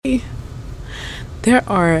There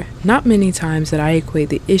are not many times that I equate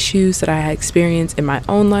the issues that I experienced in my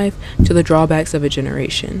own life to the drawbacks of a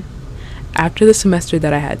generation. After the semester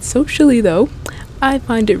that I had socially, though, I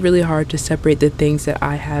find it really hard to separate the things that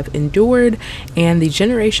I have endured and the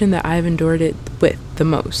generation that I've endured it with the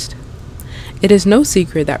most. It is no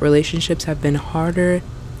secret that relationships have been harder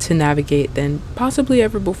to navigate than possibly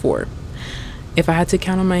ever before. If I had to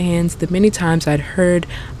count on my hands the many times I'd heard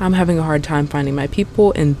I'm having a hard time finding my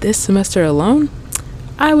people in this semester alone,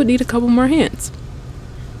 I would need a couple more hands.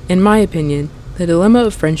 In my opinion, the dilemma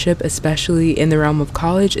of friendship, especially in the realm of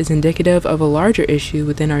college, is indicative of a larger issue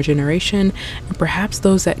within our generation and perhaps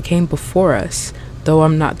those that came before us, though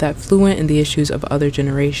I'm not that fluent in the issues of other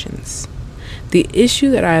generations. The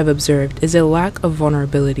issue that I have observed is a lack of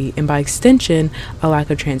vulnerability and by extension, a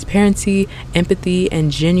lack of transparency, empathy,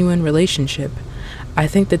 and genuine relationship. I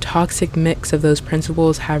think the toxic mix of those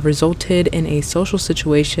principles have resulted in a social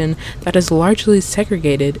situation that is largely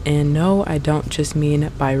segregated, and no, I don't just mean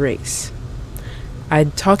by race.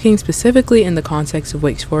 I'm talking specifically in the context of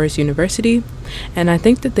Wake Forest University, and I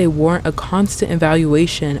think that they warrant a constant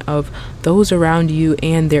evaluation of those around you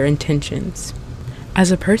and their intentions. As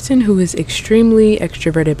a person who is extremely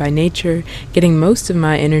extroverted by nature, getting most of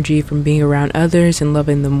my energy from being around others and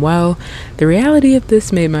loving them well, the reality of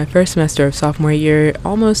this made my first semester of sophomore year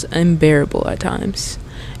almost unbearable at times.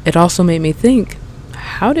 It also made me think,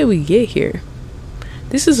 how did we get here?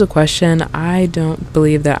 This is a question I don't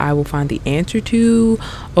believe that I will find the answer to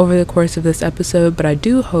over the course of this episode, but I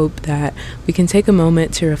do hope that we can take a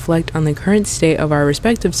moment to reflect on the current state of our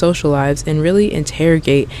respective social lives and really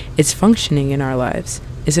interrogate its functioning in our lives.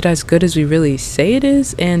 Is it as good as we really say it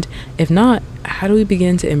is? And if not, how do we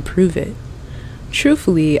begin to improve it?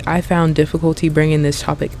 Truthfully, I found difficulty bringing this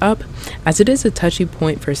topic up, as it is a touchy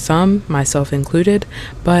point for some, myself included,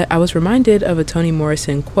 but I was reminded of a Toni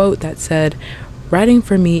Morrison quote that said, "Writing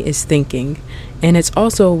for me is thinking, and it's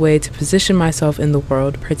also a way to position myself in the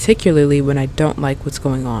world, particularly when I don't like what's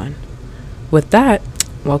going on." With that,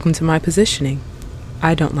 welcome to my positioning.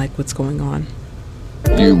 I don't like what's going on.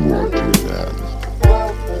 You won't do that.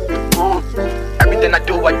 Everything I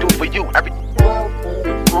do for you. Everything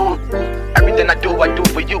I do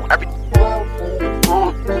for you. Everything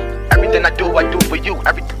I do for you.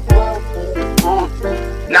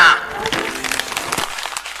 Nah.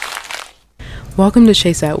 Welcome to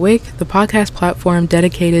Chase at Wake, the podcast platform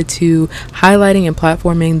dedicated to highlighting and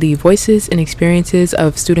platforming the voices and experiences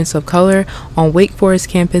of students of color on Wake Forest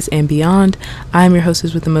campus and beyond. I'm your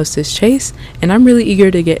hostess with the mostest, Chase, and I'm really eager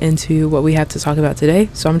to get into what we have to talk about today,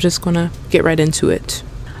 so I'm just gonna get right into it.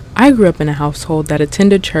 I grew up in a household that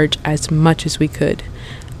attended church as much as we could.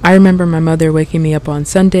 I remember my mother waking me up on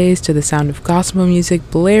Sundays to the sound of gospel music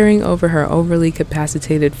blaring over her overly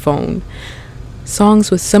capacitated phone. Songs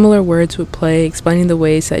with similar words would play, explaining the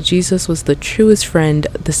ways that Jesus was the truest friend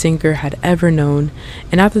the singer had ever known,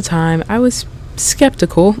 and at the time, I was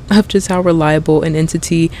skeptical of just how reliable an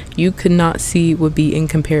entity you could not see would be in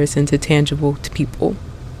comparison to tangible people.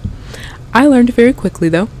 I learned very quickly,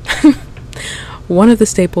 though. One of the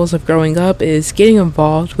staples of growing up is getting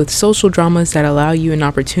involved with social dramas that allow you an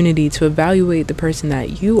opportunity to evaluate the person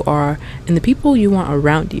that you are and the people you want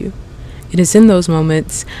around you. It is in those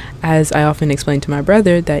moments, as I often explain to my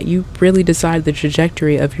brother, that you really decide the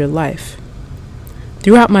trajectory of your life.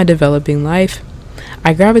 Throughout my developing life,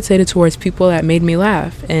 I gravitated towards people that made me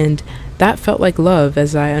laugh, and that felt like love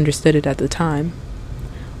as I understood it at the time.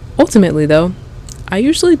 Ultimately, though, I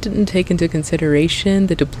usually didn't take into consideration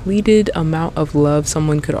the depleted amount of love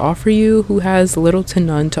someone could offer you who has little to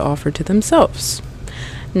none to offer to themselves.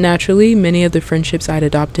 Naturally, many of the friendships I'd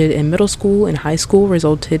adopted in middle school and high school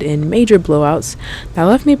resulted in major blowouts that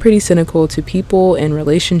left me pretty cynical to people and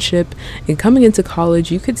relationship, and coming into college,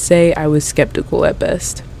 you could say I was skeptical at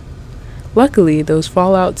best. Luckily, those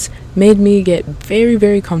fallouts made me get very,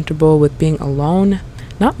 very comfortable with being alone,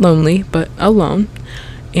 not lonely, but alone,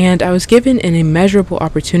 and I was given an immeasurable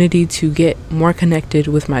opportunity to get more connected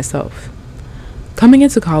with myself. Coming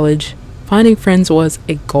into college, finding friends was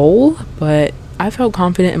a goal, but I felt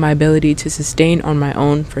confident in my ability to sustain on my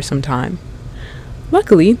own for some time.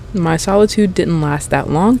 Luckily, my solitude didn't last that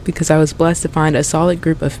long because I was blessed to find a solid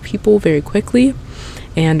group of people very quickly,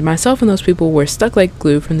 and myself and those people were stuck like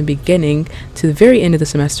glue from the beginning to the very end of the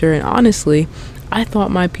semester, and honestly, I thought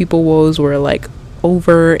my people woes were like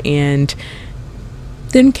over, and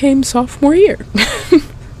then came sophomore year.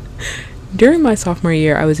 During my sophomore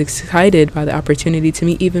year, I was excited by the opportunity to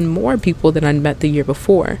meet even more people than I'd met the year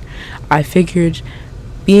before. I figured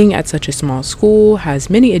being at such a small school has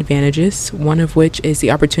many advantages, one of which is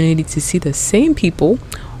the opportunity to see the same people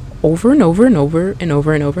over and over and over and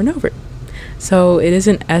over and over and over. So it is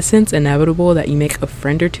in essence inevitable that you make a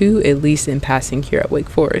friend or two, at least in passing here at Wake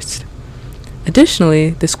Forest.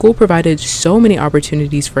 Additionally, the school provided so many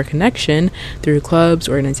opportunities for connection through clubs,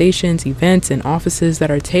 organizations, events, and offices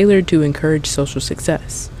that are tailored to encourage social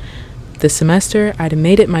success. This semester, I'd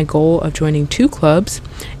made it my goal of joining 2 clubs,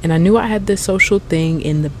 and I knew I had this social thing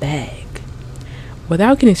in the bag.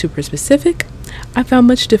 Without getting super specific, I found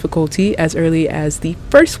much difficulty as early as the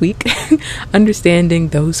first week understanding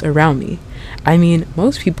those around me. I mean,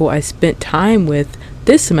 most people I spent time with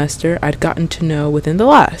this semester I'd gotten to know within the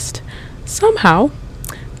last. Somehow,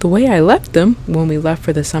 the way I left them when we left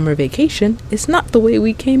for the summer vacation is not the way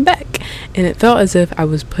we came back, and it felt as if I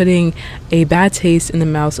was putting a bad taste in the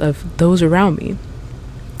mouths of those around me.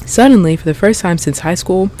 Suddenly, for the first time since high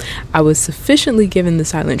school, I was sufficiently given the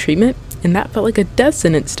silent treatment, and that felt like a death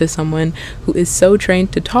sentence to someone who is so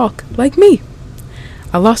trained to talk like me.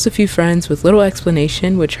 I lost a few friends with little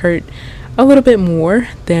explanation, which hurt a little bit more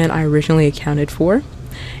than I originally accounted for,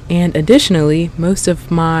 and additionally, most of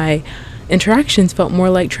my interactions felt more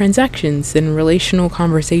like transactions than relational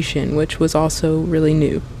conversation, which was also really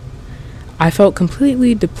new. I felt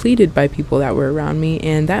completely depleted by people that were around me,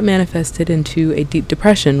 and that manifested into a deep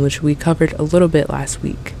depression, which we covered a little bit last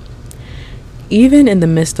week. Even in the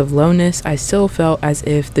midst of lowness, I still felt as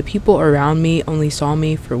if the people around me only saw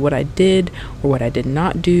me for what I did or what I did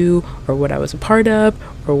not do, or what I was a part of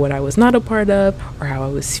or what I was not a part of, or how I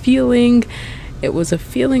was feeling. It was a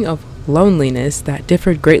feeling of loneliness that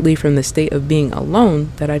differed greatly from the state of being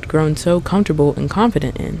alone that I'd grown so comfortable and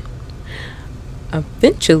confident in.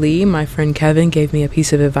 Eventually, my friend Kevin gave me a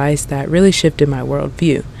piece of advice that really shifted my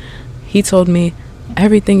worldview. He told me,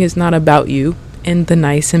 everything is not about you, in the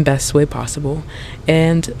nice and best way possible.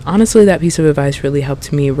 And honestly, that piece of advice really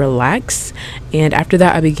helped me relax, and after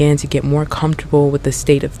that I began to get more comfortable with the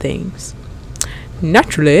state of things.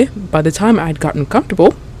 Naturally, by the time I'd gotten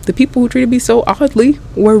comfortable, the people who treated me so oddly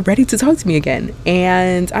were ready to talk to me again,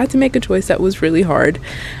 and I had to make a choice that was really hard.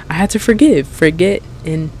 I had to forgive, forget,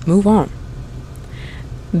 and move on.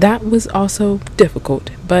 That was also difficult,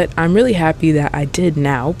 but I'm really happy that I did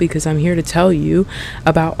now, because I'm here to tell you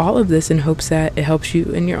about all of this in hopes that it helps you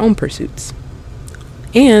in your own pursuits.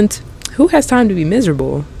 And who has time to be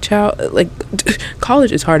miserable? Child,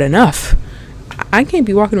 college is hard enough. I can't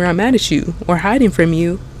be walking around mad at you or hiding from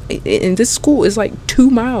you. And this school is like 2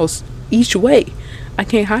 miles each way. I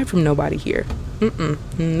can't hide from nobody here.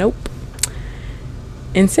 Nope.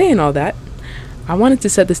 In saying all that, I wanted to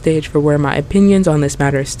set the stage for where my opinions on this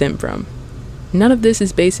matter stem from. None of this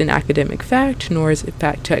is based in academic fact, nor is it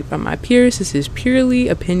fact checked by my peers. This is purely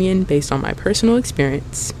opinion based on my personal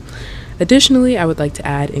experience. Additionally, I would like to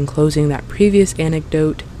add in closing that previous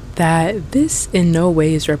anecdote that this in no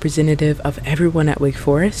way is representative of everyone at Wake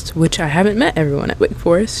Forest, which I haven't met everyone at Wake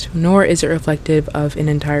Forest, nor is it reflective of an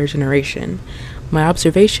entire generation. My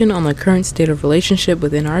observation on the current state of relationship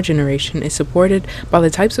within our generation is supported by the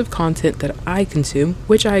types of content that I consume,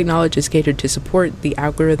 which I acknowledge is catered to support the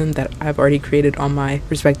algorithm that I've already created on my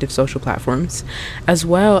respective social platforms, as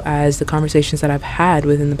well as the conversations that I've had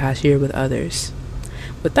within the past year with others.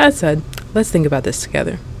 With that said, let's think about this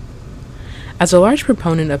together. As a large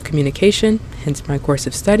proponent of communication, hence my course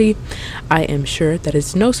of study, I am sure that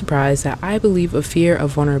it's no surprise that I believe a fear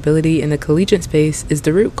of vulnerability in the collegiate space is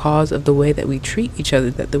the root cause of the way that we treat each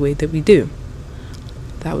other the way that we do.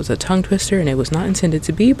 That was a tongue twister and it was not intended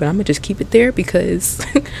to be, but I'm going to just keep it there because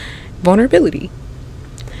vulnerability.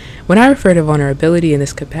 When I refer to vulnerability in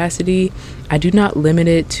this capacity, I do not limit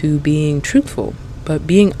it to being truthful, but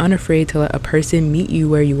being unafraid to let a person meet you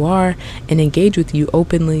where you are and engage with you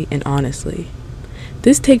openly and honestly.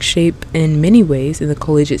 This takes shape in many ways in the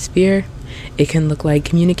collegiate sphere. It can look like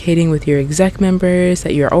communicating with your exec members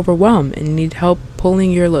that you're overwhelmed and need help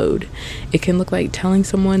pulling your load. It can look like telling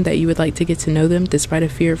someone that you would like to get to know them despite a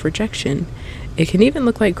fear of rejection. It can even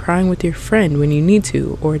look like crying with your friend when you need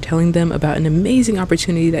to, or telling them about an amazing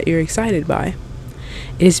opportunity that you're excited by.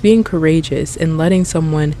 It is being courageous and letting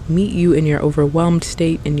someone meet you in your overwhelmed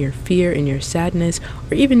state, in your fear, in your sadness,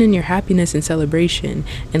 or even in your happiness and celebration,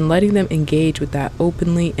 and letting them engage with that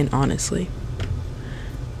openly and honestly.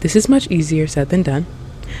 This is much easier said than done.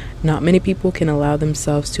 Not many people can allow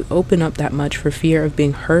themselves to open up that much for fear of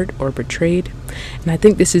being hurt or betrayed, and I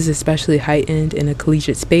think this is especially heightened in a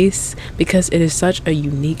collegiate space because it is such a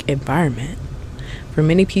unique environment. For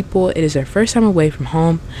many people, it is their first time away from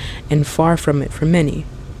home and far from it for many.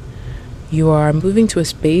 You are moving to a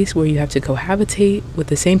space where you have to cohabitate with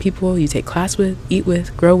the same people you take class with, eat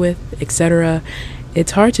with, grow with, etc.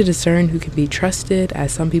 It's hard to discern who can be trusted,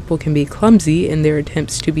 as some people can be clumsy in their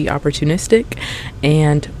attempts to be opportunistic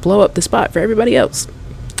and blow up the spot for everybody else.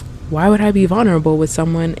 why would I be vulnerable with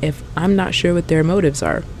someone if I'm not sure what their motives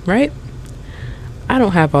are, right? I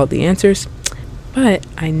don't have all the answers, but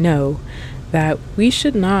I know that we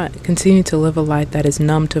should not continue to live a life that is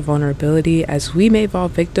numb to vulnerability, as we may fall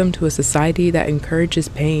victim to a society that encourages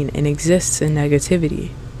pain and exists in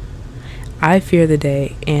negativity. I fear the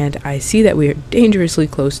day, and I see that we are dangerously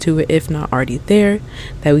close to it, if not already there,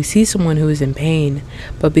 that we see someone who is in pain,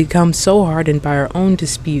 but become so hardened by our own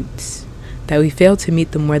disputes that we fail to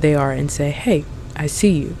meet them where they are and say, hey, I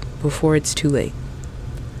see you, before it's too late.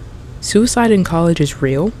 Suicide in college is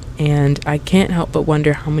real, and I can't help but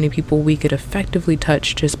wonder how many people we could effectively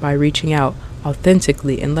touch just by reaching out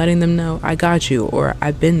authentically and letting them know, I got you, or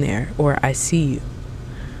I've been there, or I see you.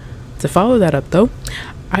 To follow that up though,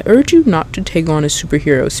 I urge you not to take on a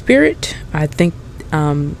superhero spirit. I think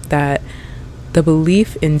that the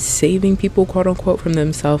belief in saving people, quote unquote, from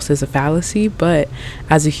themselves is a fallacy, but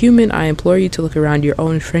as a human, I implore you to look around your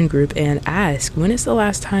own friend group and ask, when is the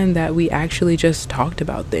last time that we actually just talked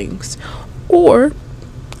about things? Or,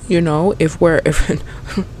 if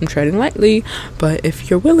I'm treading lightly, but if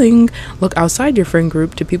you're willing, look outside your friend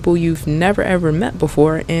group to people you've never ever met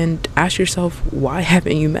before and ask yourself, why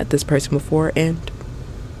haven't you met this person before? And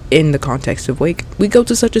in the context of Wake, we go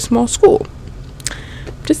to such a small school.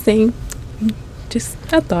 Just saying. Just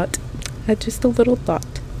a thought. Just a little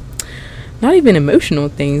thought. Not even emotional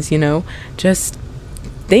things, just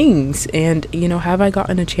things. And, have I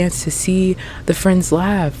gotten a chance to see the friends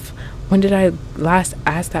laugh? When did I last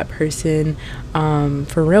ask that person,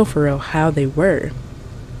 for real, how they were?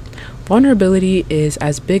 Vulnerability is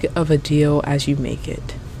as big of a deal as you make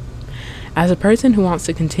it. As a person who wants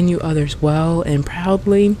to continue others well and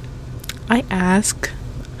proudly, I ask,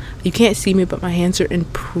 you can't see me, but my hands are in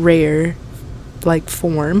prayer like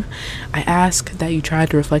form. I ask that you try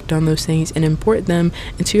to reflect on those things and import them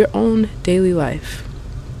into your own daily life.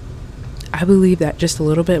 I believe that just a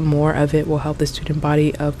little bit more of it will help the student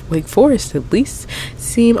body of Wake Forest at least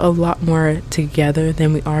seem a lot more together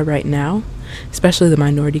than we are right now, especially the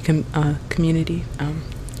minority community.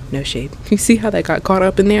 No shade. You see how that got caught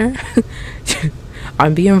up in there?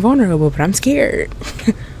 I'm being vulnerable, but I'm scared.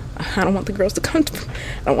 I don't want the girls to come.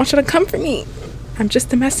 I don't want you to come for me. I'm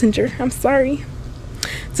just a messenger. I'm sorry.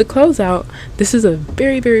 To close out, this is a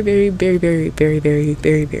very, very, very, very, very, very, very,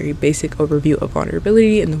 very, very basic overview of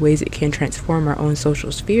vulnerability and the ways it can transform our own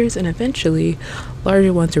social spheres and eventually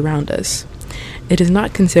larger ones around us. It does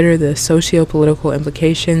not consider the socio-political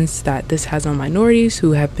implications that this has on minorities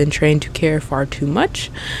who have been trained to care far too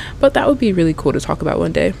much, but that would be really cool to talk about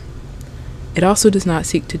one day. It also does not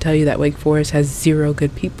seek to tell you that Wake Forest has zero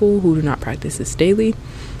good people who do not practice this daily.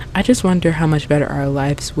 I just wonder how much better our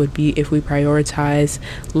lives would be if we prioritize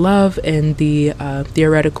love and the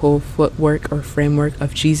theoretical footwork or framework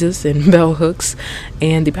of Jesus and bell hooks,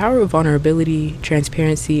 and the power of vulnerability,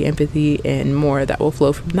 transparency, empathy, and more that will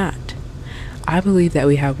flow from that. I believe that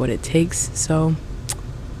we have what it takes, so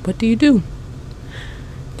what do you do?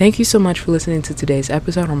 Thank you so much for listening to today's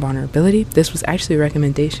episode on vulnerability. This was actually a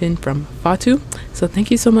recommendation from Fatu, so thank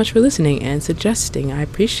you so much for listening and suggesting. I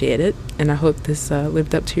appreciate it, and I hope this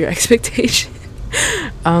lived up to your expectation.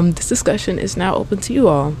 This discussion is now open to you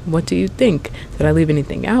all. What do you think? Did I leave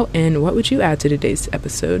anything out? And what would you add to today's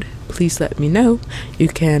episode? Please let me know. You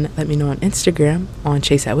can let me know on Instagram, on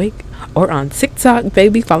Chase at Wake, or on TikTok,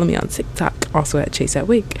 baby. Follow me on TikTok, also at Chase at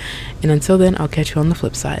Wake. And until then, I'll catch you on the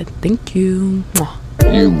flip side. Thank you. Mwah.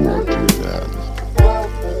 You won't do that.